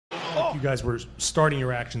like you guys were starting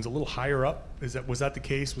your actions a little higher up. Was that the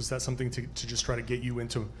case? Was that something to just try to get you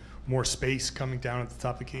into more space coming down at the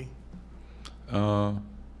top of the key? I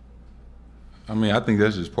mean, I think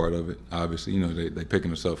that's just part of it. Obviously, they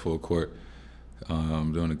picking us up full court,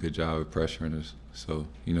 doing a good job of pressuring us. So,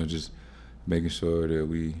 just making sure that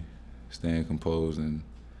we staying composed and,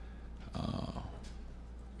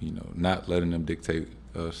 not letting them dictate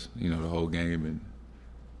us, the whole game, and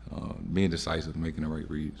being decisive, making the right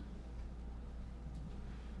reads.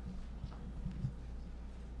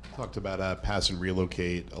 Talked about pass and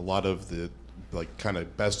relocate. A lot of the kind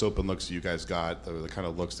of best open looks you guys got, the kind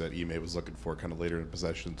of looks that Ime was looking for kind of later in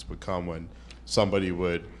possessions would come when somebody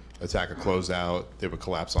would attack a closeout, they would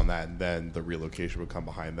collapse on that, and then the relocation would come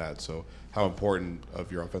behind that. So how important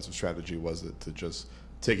of your offensive strategy was it to just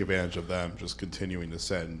take advantage of them, just continuing to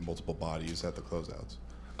send multiple bodies at the closeouts?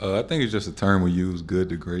 I think it's just a term we use, good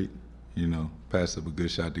to great. Pass up a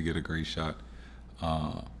good shot to get a great shot.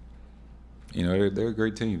 They're a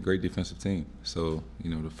great team, great defensive team. So,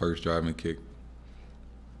 the first driving kick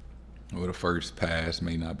or the first pass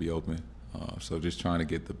may not be open. So just trying to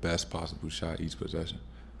get the best possible shot each possession.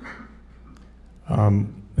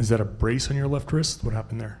 Is that a brace on your left wrist? What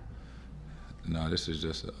happened there? No, this is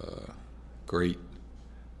just a great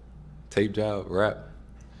tape job, wrap.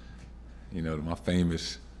 My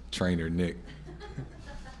famous trainer, Nick,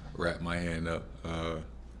 wrapped my hand up.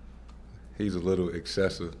 He's a little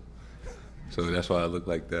excessive, so that's why I look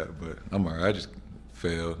like that. But I'm all right. I just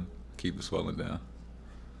fell, keep the swelling down.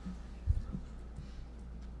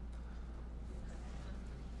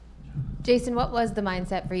 Jayson, what was the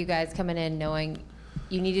mindset for you guys coming in knowing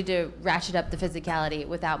you needed to ratchet up the physicality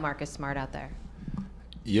without Marcus Smart out there?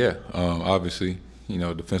 Yeah, obviously,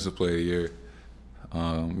 defensive player of the year,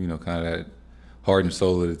 kind of that heart and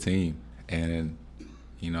soul of the team. And,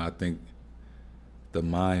 I think the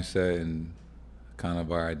mindset and kind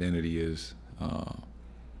of our identity is,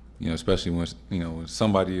 especially when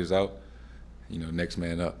somebody is out, next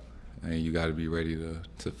man up. And you got to be ready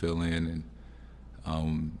to fill in. And,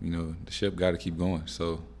 the ship got to keep going.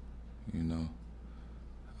 So,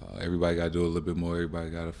 everybody got to do a little bit more.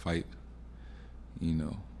 Everybody got to fight,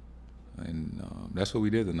 and that's what we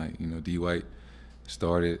did tonight. D. White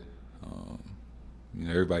started.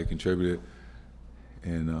 Everybody contributed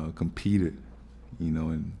and competed,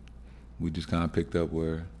 and we just kind of picked up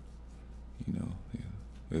where,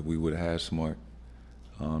 if we would have had Smart,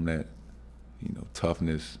 that,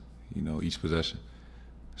 toughness, each possession.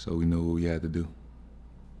 So we knew what we had to do.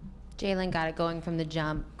 Jalen got it going from the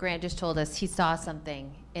jump. Grant just told us he saw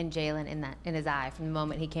something in Jalen in his eye from the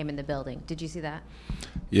moment he came in the building. Did you see that?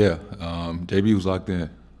 Yeah, JB was locked in.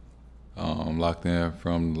 Locked in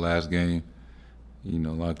from the last game,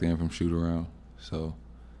 locked in from shoot around. So,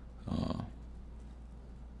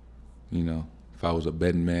 if I was a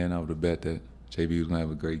betting man, I would have bet that JB was going to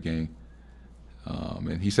have a great game.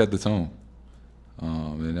 And he set the tone.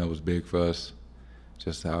 And that was big for us,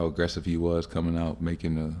 just how aggressive he was coming out,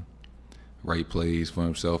 making the right plays for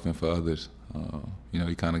himself and for others.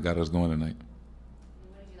 He kind of got us going tonight.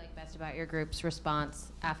 What did you like best about your group's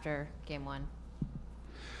response after game one?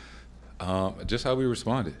 Just how we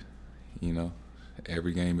responded.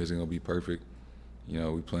 Every game isn't going to be perfect.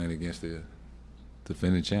 We playing against the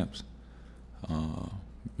defending champs.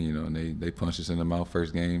 And they punched us in the mouth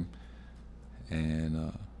first game,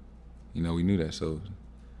 and we knew that. So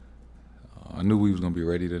I knew we was going to be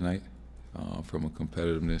ready tonight from a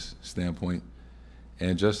competitiveness standpoint,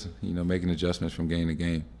 and just making adjustments from game to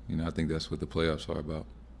game. I think that's what the playoffs are about.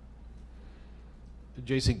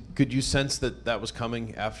 Jayson, could you sense that was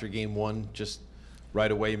coming after game one, just right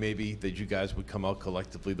away maybe, that you guys would come out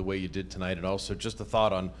collectively the way you did tonight? And also just a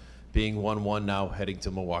thought on being 1-1 now heading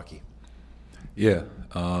to Milwaukee. Yeah,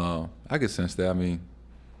 I could sense that. I mean,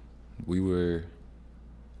 we were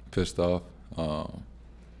pissed off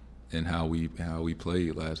in how we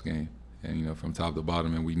played last game, and from top to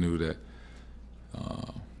bottom, and we knew that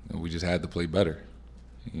we just had to play better.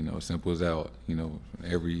 As simple as that.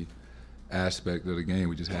 Every aspect of the game,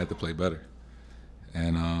 we just had to play better.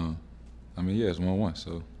 And it's 1-1.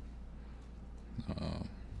 So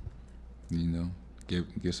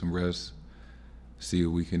get some rest, see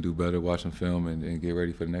what we can do better, watch some film, and get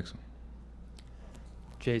ready for the next one.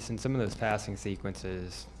 Jayson, some of those passing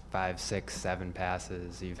sequences, 5, 6, 7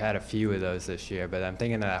 passes, you've had a few of those this year, but I'm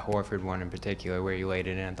thinking of that Horford one in particular where you laid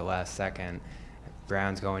it in at the last second.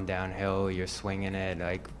 Brown's going downhill, you're swinging it.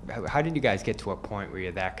 Like, how did you guys get to a point where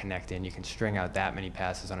you're that connected and you can string out that many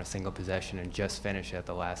passes on a single possession and just finish at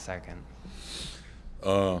the last second?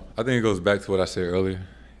 I think it goes back to what I said earlier,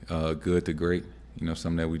 good to great.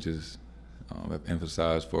 Something that we just have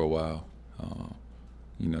emphasized for a while.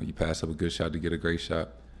 You know, you pass up a good shot to get a great shot.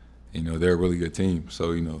 You know, they're a really good team.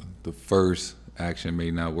 So, you know, the first action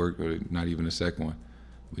may not work, or not even the second one.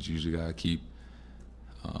 But you usually got to keep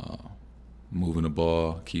moving the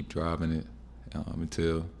ball, keep driving it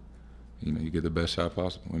until, you know, you get the best shot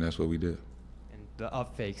possible. And that's what we did. And the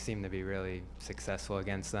up fakes seem to be really successful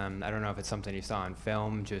against them. I don't know if it's something you saw on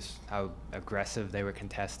film, just how aggressive they were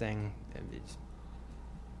contesting.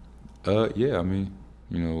 Yeah, I mean,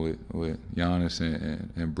 you know, with Giannis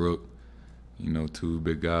and Brooke, you know, two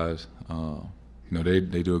big guys, you know, they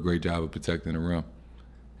do a great job of protecting the rim.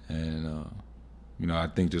 And, you know, I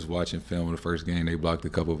think just watching film of the first game, they blocked a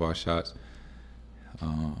couple of our shots.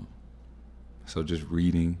 So just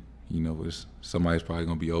reading, you know, somebody's probably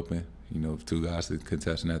going to be open, you know, if two guys are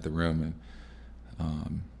contesting at the rim,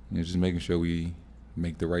 and, you know, just making sure we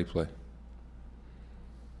make the right play.